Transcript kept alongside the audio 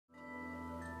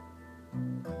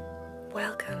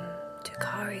Welcome to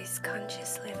Corey's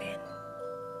Conscious Living.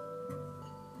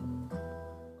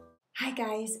 Hi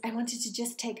guys, I wanted to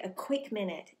just take a quick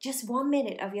minute, just 1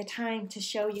 minute of your time to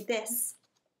show you this.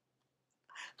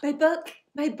 My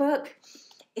book.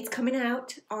 It's coming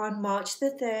out on March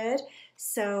the 3rd.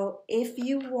 So if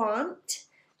you want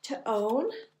to own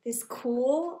this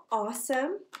cool,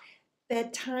 awesome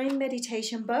bedtime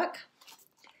meditation book,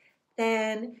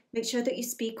 then make sure that you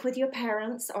speak with your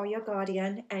parents or your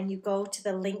guardian and you go to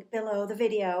the link below the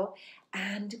video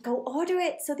and go order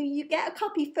it so that you get a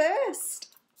copy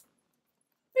first.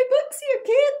 My book's here,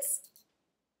 kids.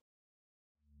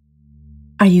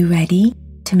 Are you ready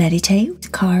to meditate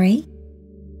with Corey?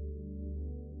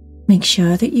 Make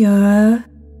sure that you're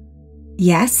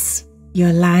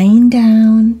lying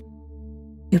down.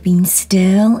 You're being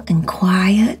still and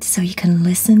quiet so you can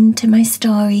listen to my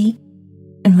story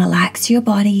and relax your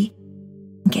body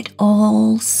and get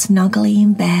all snuggly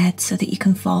in bed so that you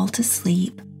can fall to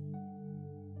sleep.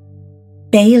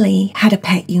 Bailey had a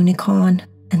pet unicorn,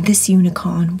 and this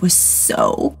unicorn was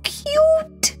so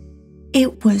cute.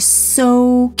 It was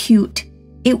so cute.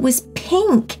 It was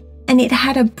pink, and it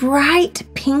had a bright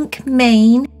pink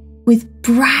mane with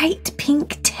bright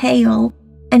pink tail,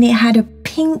 and it had a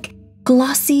pink,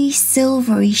 glossy,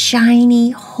 silvery, shiny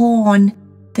horn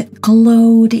that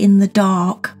glowed in the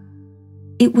dark.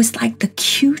 It was like the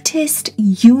cutest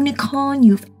unicorn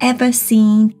you've ever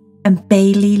seen, and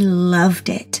Bailey loved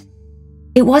it.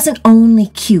 It wasn't only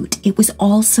cute, it was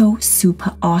also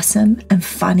super awesome and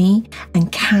funny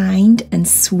and kind and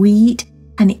sweet,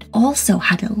 and it also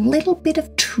had a little bit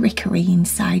of trickery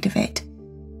inside of it.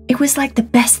 It was like the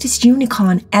bestest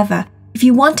unicorn ever. If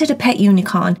you wanted a pet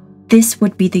unicorn, this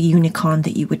would be the unicorn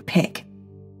that you would pick.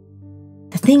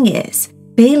 The thing is,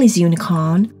 Bailey's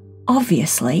unicorn,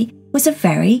 obviously, was a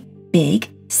very big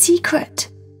secret.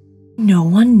 No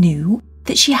one knew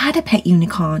that she had a pet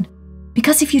unicorn,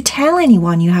 because if you tell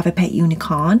anyone you have a pet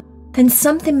unicorn, then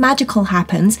something magical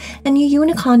happens and your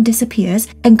unicorn disappears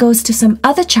and goes to some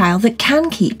other child that can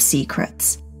keep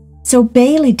secrets. So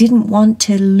Bailey didn't want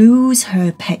to lose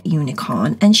her pet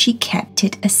unicorn, and she kept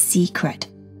it a secret,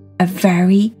 a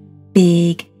very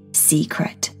big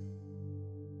secret.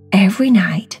 Every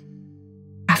night,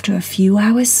 after a few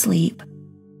hours sleep,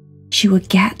 she would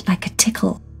get like a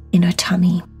tickle in her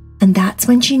tummy, and that's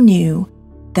when she knew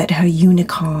that her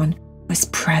unicorn was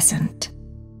present.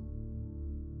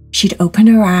 She'd open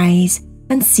her eyes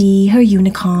and see her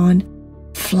unicorn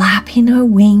flapping her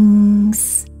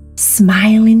wings,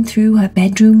 smiling through her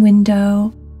bedroom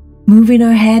window, moving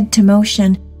her head to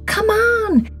motion. Come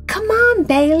on,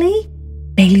 Bailey.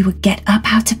 Bailey would get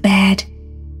up out of bed,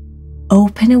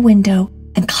 open a window,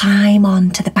 and climb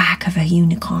onto the back of her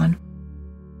unicorn.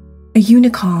 A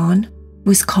unicorn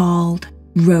was called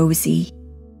Rosy,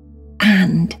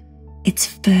 and its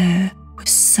fur was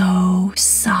so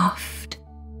soft.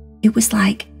 It was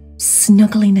like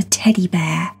snuggling a teddy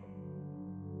bear.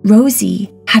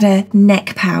 Rosy had a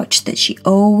neck pouch that she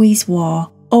always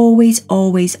wore, always.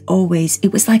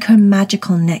 It was like her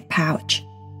magical neck pouch.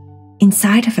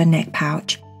 Inside of her neck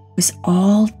pouch was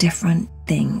all different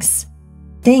things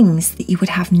that you would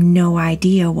have no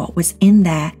idea what was in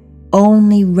there.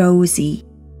 Only Rosy,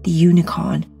 the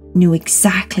unicorn, knew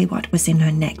exactly what was in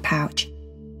her neck pouch.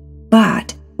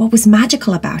 But what was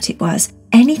magical about it was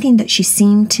anything that she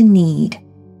seemed to need,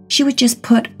 she would just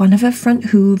put one of her front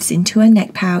hooves into her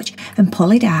neck pouch and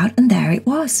pull it out, and there it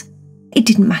was. It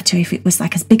didn't matter if it was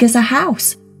like as big as a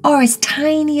house or as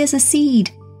tiny as a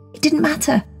seed. It didn't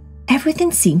matter.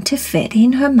 Everything seemed to fit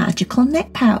in her magical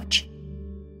neck pouch.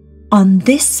 On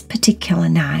this particular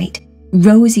night,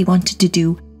 Rosy wanted to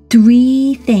do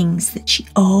 3 things that she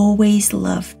always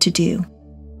loved to do.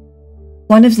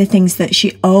 One of the things that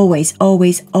she always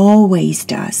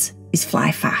does is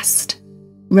fly fast.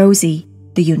 Rosy,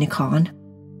 the unicorn,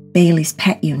 Bailey's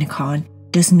pet unicorn,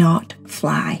 does not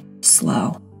fly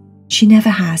slow. She never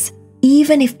has.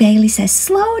 Even if Bailey says,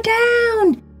 slow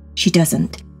down, she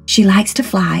doesn't. She likes to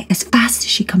fly as fast as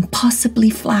she can possibly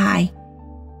fly.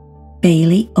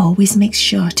 Bailey always makes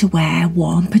sure to wear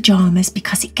warm pajamas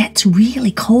because it gets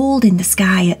really cold in the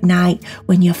sky at night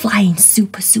when you're flying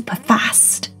super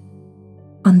fast.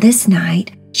 On this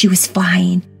night, she was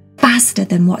flying faster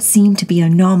than what seemed to be her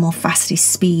normal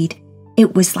fastest speed.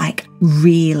 It was like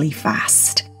really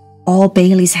fast. All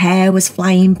Bailey's hair was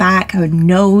flying back, her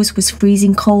nose was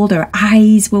freezing cold, her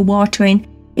eyes were watering.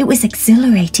 It was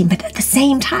exhilarating, but at the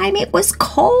same time, it was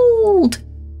cold.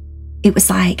 It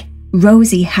was like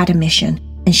Rosy had a mission,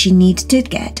 and she needed to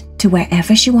get to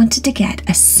wherever she wanted to get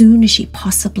as soon as she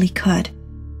possibly could.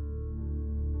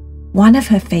 One of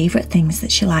her favourite things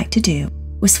that she liked to do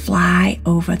was fly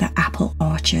over the apple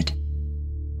orchard.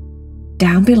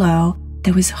 Down below,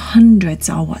 there was hundreds,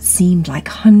 or what seemed like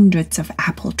hundreds, of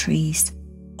apple trees,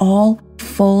 all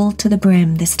full to the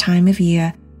brim this time of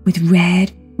year with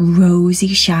red, rosy,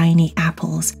 shiny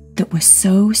apples that were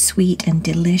so sweet and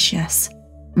delicious.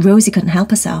 Rosy couldn't help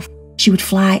herself. She would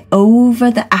fly over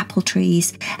the apple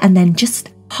trees and then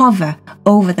just hover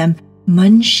over them,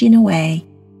 munching away.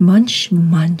 Munch,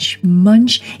 munch,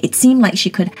 munch. It seemed like she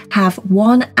could have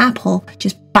one apple,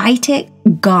 just bite it,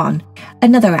 gone.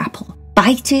 Another apple,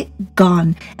 bite it,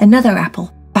 gone. Another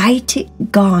apple, bite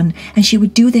it, gone. And she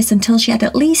would do this until she had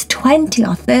at least 20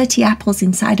 or 30 apples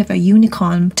inside of her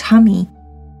unicorn tummy.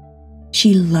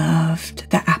 She loved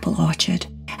the apple orchard,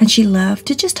 and she loved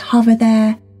to just hover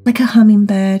there like a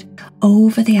hummingbird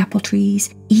over the apple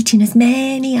trees, eating as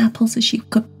many apples as she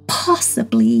could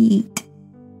possibly eat.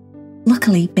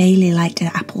 Luckily, Bailey liked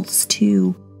her apples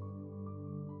too,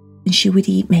 and she would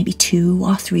eat maybe 2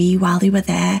 or 3 while they were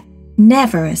there,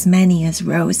 never as many as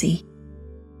Rosy.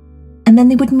 And then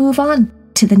they would move on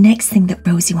to the next thing that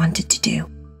Rosy wanted to do.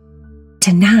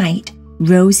 Tonight,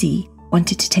 Rosy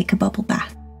wanted to take a bubble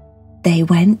bath. They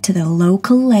went to the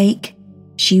local lake.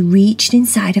 She reached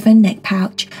inside of her neck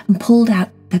pouch and pulled out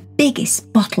the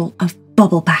biggest bottle of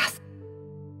bubble bath.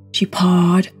 She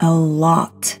poured a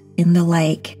lot in the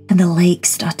lake, and the lake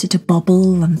started to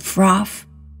bubble and froth.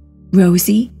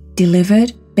 Rosy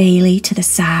delivered Bailey to the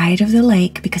side of the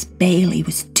lake because Bailey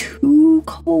was too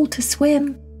cold to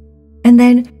swim. And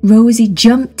then Rosy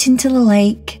jumped into the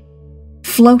lake,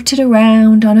 floated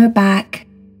around on her back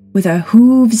with her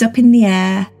hooves up in the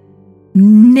air,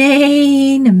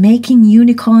 neighing and making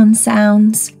unicorn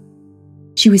sounds.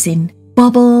 She was in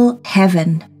bubble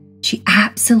heaven. She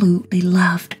absolutely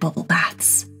loved bubble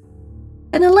baths.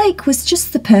 And a lake was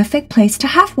just the perfect place to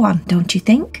have one, don't you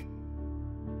think?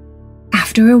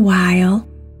 After a while,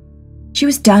 she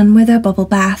was done with her bubble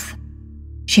bath.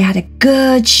 She had a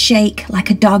good shake like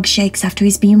a dog shakes after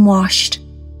he's been washed.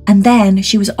 And then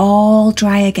she was all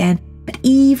dry again, but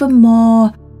even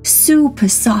more super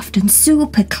soft and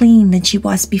super clean than she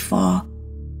was before.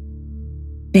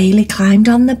 Bailey climbed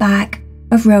on the back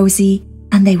of Rosy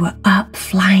and they were up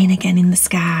flying again in the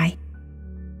sky.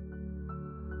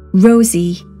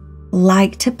 Rosy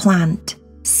liked to plant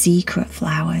secret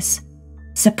flowers,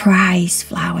 surprise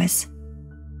flowers.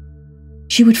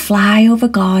 She would fly over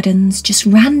gardens, just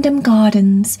random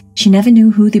gardens. She never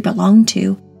knew who they belonged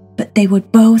to, but they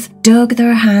would both dug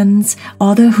their hands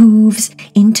or their hooves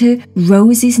into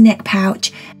Rosy's neck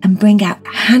pouch and bring out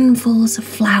handfuls of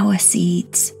flower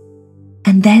seeds.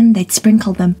 And then they'd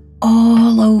sprinkle them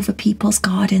all over people's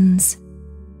gardens.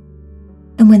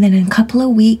 And within a couple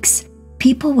of weeks,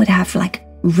 people would have like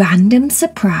random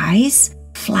surprise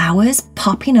flowers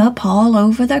popping up all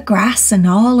over their grass and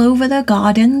all over their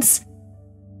gardens.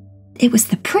 It was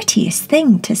the prettiest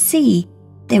thing to see.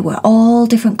 They were all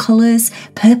different colours,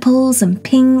 purples and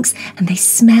pinks, and they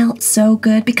smelled so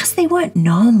good because they weren't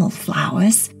normal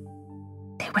flowers.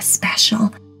 They were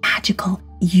special, magical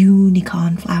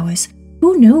unicorn flowers.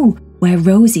 Who knew where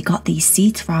Rosy got these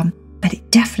seeds from? But it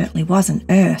definitely wasn't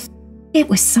Earth. It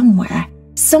was somewhere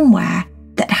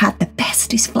that had the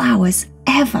bestest flowers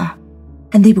ever.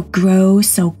 And they would grow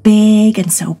so big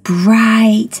and so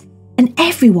bright. And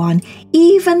everyone,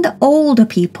 even the older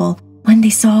people, when they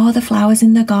saw the flowers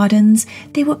in their gardens,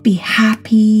 they would be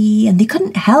happy and they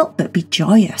couldn't help but be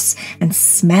joyous and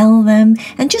smell them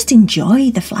and just enjoy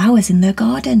the flowers in their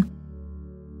garden.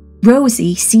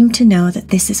 Rosy seemed to know that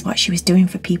this is what she was doing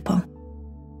for people.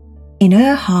 In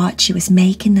her heart, she was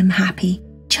making them happy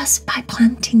just by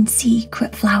planting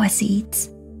secret flower seeds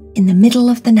in the middle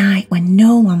of the night when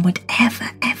no one would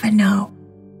ever know.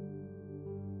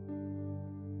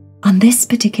 On this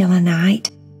particular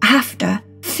night, after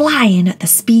flying at the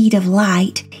speed of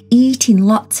light, eating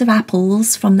lots of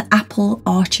apples from the apple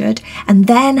orchard, and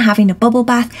then having a bubble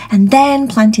bath, and then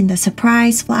planting the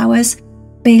surprise flowers,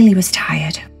 Bailey was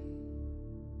tired.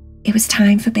 It was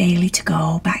time for Bailey to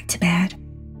go back to bed.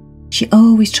 She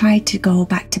always tried to go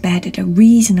back to bed at a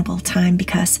reasonable time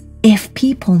because if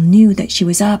people knew that she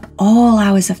was up all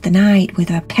hours of the night with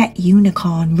her pet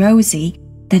unicorn, Rosy,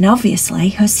 then obviously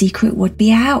her secret would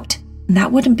be out, and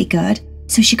that wouldn't be good.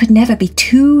 So she could never be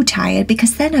too tired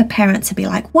because then her parents would be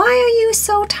like, "Why are you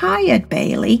so tired,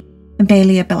 Bailey?" And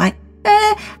Bailey would be like,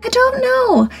 I don't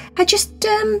know. I just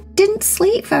didn't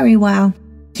sleep very well.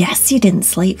 Yes, you didn't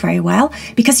sleep very well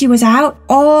because you was out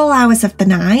all hours of the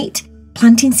night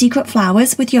planting secret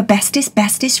flowers with your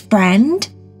bestest friend,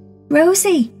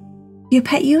 Rosy, your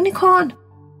pet unicorn.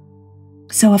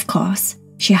 So of course,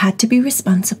 she had to be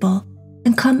responsible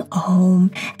and come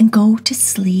home and go to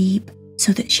sleep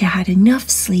so that she had enough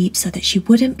sleep so that she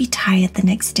wouldn't be tired the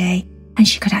next day and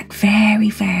she could act very,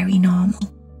 very normal.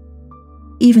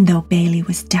 Even though Bailey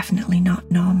was definitely not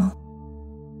normal.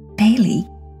 Bailey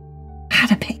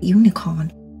had a pet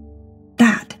unicorn.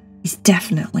 That is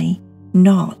definitely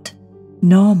not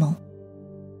normal.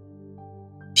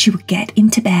 She would get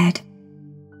into bed,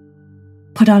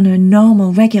 put on her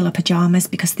normal regular pajamas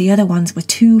because the other ones were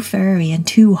too furry and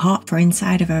too hot for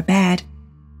inside of her bed.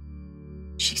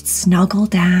 She'd snuggle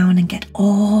down and get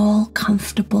all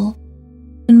comfortable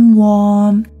and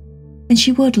warm, and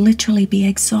she would literally be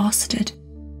exhausted.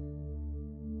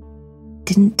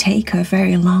 Didn't take her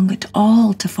very long at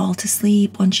all to fall to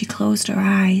sleep when she closed her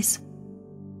eyes.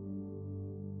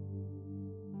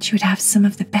 She would have some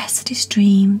of the bestest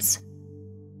dreams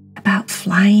about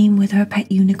flying with her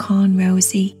pet unicorn,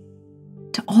 Rosy,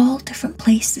 to all different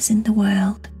places in the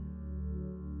world,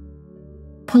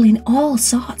 pulling all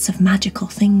sorts of magical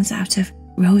things out of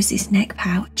Rosy's neck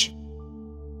pouch.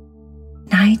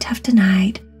 Night after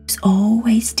night was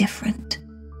always different,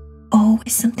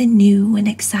 always something new and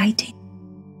exciting.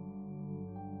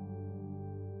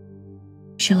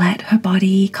 She let her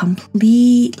body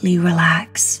completely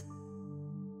relax.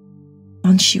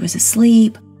 Once she was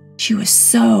asleep, she was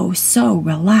so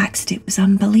relaxed it was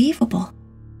unbelievable.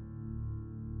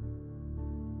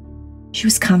 She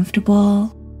was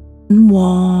comfortable and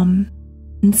warm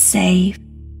and safe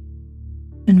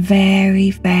and very,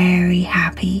 very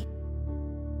happy.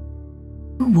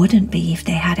 Who wouldn't be if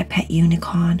they had a pet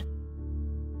unicorn?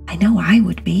 I know I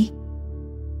would be.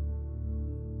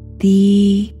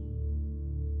 The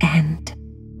end.